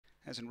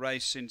Hasn't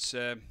raced since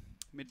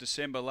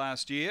mid-December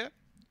last year.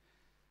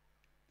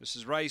 This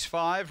is race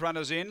 5.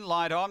 Runners in,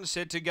 light on,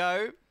 set to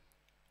go.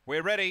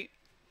 We're ready.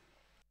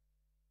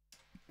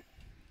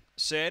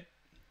 Set.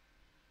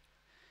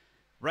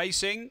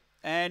 Racing.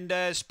 And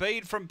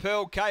speed from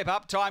Pearl Cape.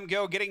 Uptime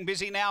Girl getting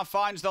busy now,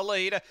 finds the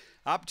lead.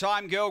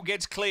 Uptime Girl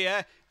gets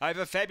clear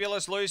over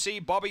Fabulous Lucy.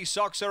 Bobby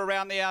Soxer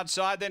around the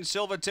outside. Then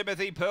Silver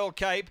Timothy, Pearl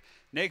Cape.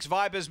 Next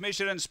Viper's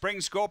Mission and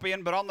Spring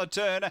Scorpion, but on the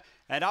turn.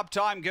 And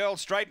Uptime Girl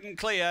straight and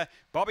clear.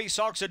 Bobby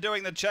Soxer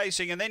doing the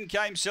chasing, and then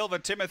came Silver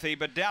Timothy,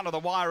 but down to the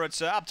wire it's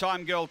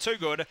Uptime Girl too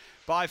good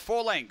by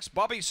 4 lengths.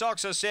 Bobby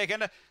Soxer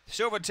second.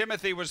 Silver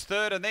Timothy was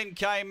third, and then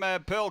came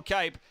Pearl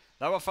Cape.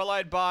 They were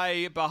followed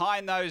by,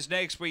 behind those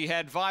next, we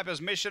had Viper's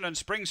Mission and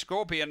Spring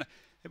Scorpion.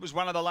 It was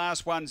one of the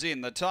last ones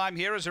in. The time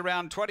here is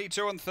around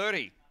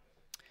 22:30.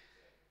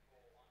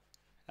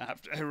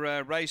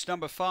 After race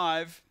number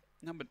 5,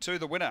 number 2,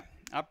 the winner,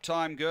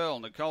 Uptime Girl,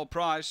 Nicole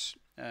Price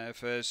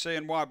for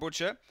C&Y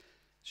Butcher.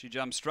 She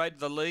jumped straight to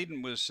the lead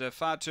and was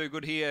far too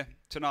good here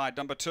tonight.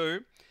 Number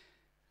 2,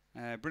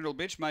 Brindle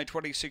Bitch, May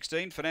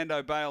 2016.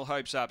 Fernando Bale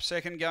hopes up.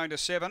 Second going to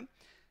 7,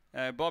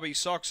 Bobby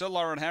Soxer,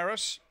 Lauren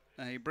Harris.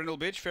 Brindle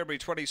Bitch, February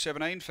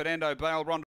 2017. Fernando Bale, Ron